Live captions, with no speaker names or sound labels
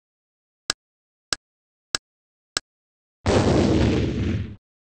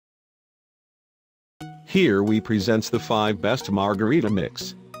Here we presents the 5 best margarita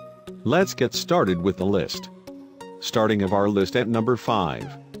mix. Let's get started with the list. Starting of our list at number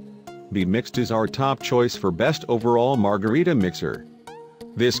 5. Be Mixed is our top choice for best overall margarita mixer.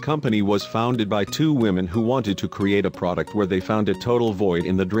 This company was founded by 2 women who wanted to create a product where they found a total void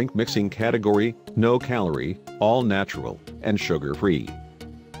in the drink mixing category: no calorie, all natural, and sugar-free.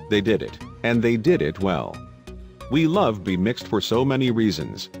 They did it, and they did it well. We love Be Mixed for so many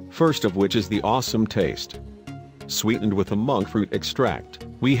reasons, first of which is the awesome taste. Sweetened with a monk fruit extract,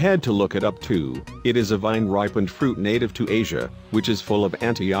 we had to look it up too. It is a vine-ripened fruit native to Asia, which is full of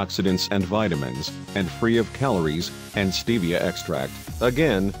antioxidants and vitamins, and free of calories, and stevia extract.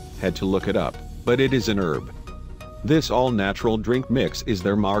 Again, had to look it up, but it is an herb. This all-natural drink mix is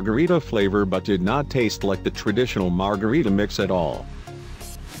their margarita flavor but did not taste like the traditional margarita mix at all.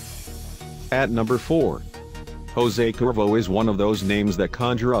 At number 4. Jose Cuervo is one of those names that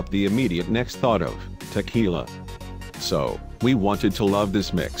conjure up the immediate next thought of tequila. So, we wanted to love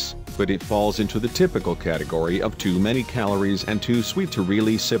this mix, but it falls into the typical category of too many calories and too sweet to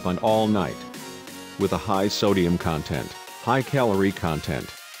really sip on all night. With a high sodium content, high calorie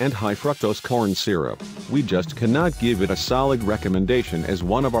content, and high fructose corn syrup, we just cannot give it a solid recommendation as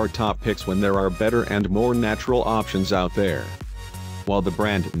one of our top picks when there are better and more natural options out there. While the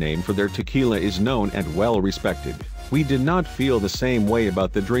brand name for their tequila is known and well respected, we did not feel the same way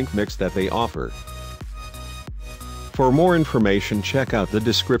about the drink mix that they offer. For more information, check out the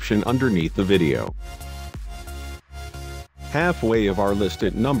description underneath the video. Halfway of our list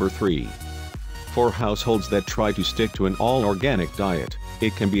at number 3. For households that try to stick to an all-organic diet,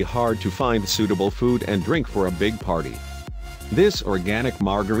 it can be hard to find suitable food and drink for a big party. This organic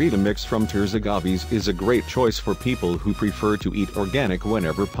margarita mix from Agaves is a great choice for people who prefer to eat organic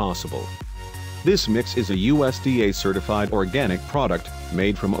whenever possible. This mix is a USDA-certified organic product,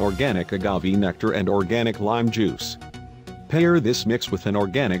 made from organic agave nectar and organic lime juice. Pair this mix with an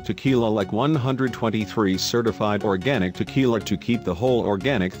organic tequila like 123 certified organic tequila to keep the whole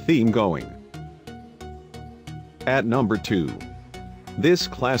organic theme going. At number 2. This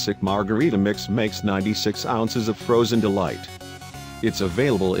classic margarita mix makes 96 ounces of frozen delight. It's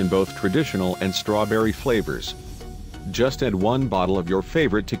available in both traditional and strawberry flavors. Just add 1 bottle of your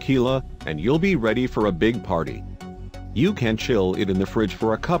favorite tequila, and you'll be ready for a big party. You can chill it in the fridge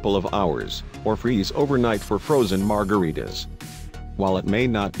for a couple of hours, or freeze overnight for frozen margaritas. While it may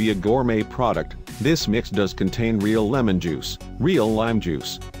not be a gourmet product, this mix does contain real lemon juice, real lime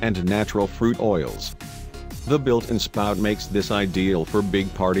juice, and natural fruit oils. The built-in spout makes this ideal for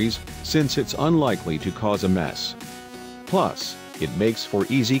big parties, since it's unlikely to cause a mess. Plus, it makes for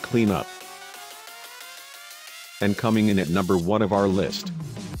easy cleanup. And coming in at number 1 of our list.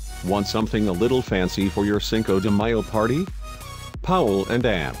 Want something a little fancy for your Cinco de Mayo party? Powell and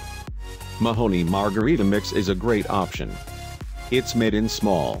Amp Mahoney Margarita Mix is a great option. It's made in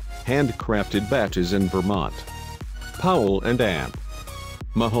small, handcrafted batches in Vermont. Powell and Amp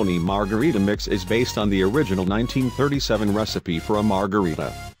Mahoney Margarita Mix is based on the original 1937 recipe for a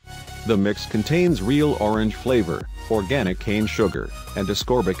margarita. The mix contains real orange flavor, organic cane sugar, and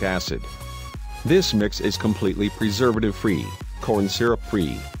ascorbic acid. This mix is completely preservative-free, corn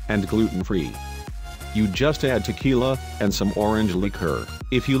syrup-free, and gluten-free. You just add tequila and some orange liqueur,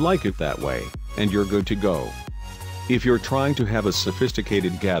 if you like it that way, and you're good to go. If you're trying to have a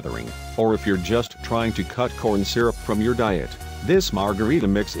sophisticated gathering, or if you're just trying to cut corn syrup from your diet, this margarita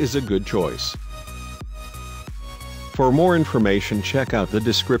mix is a good choice. For more information, check out the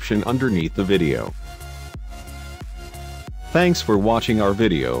description underneath the video. Thanks for watching our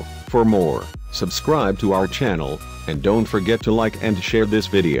video. For more, subscribe to our channel, and don't forget to like and share this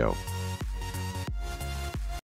video.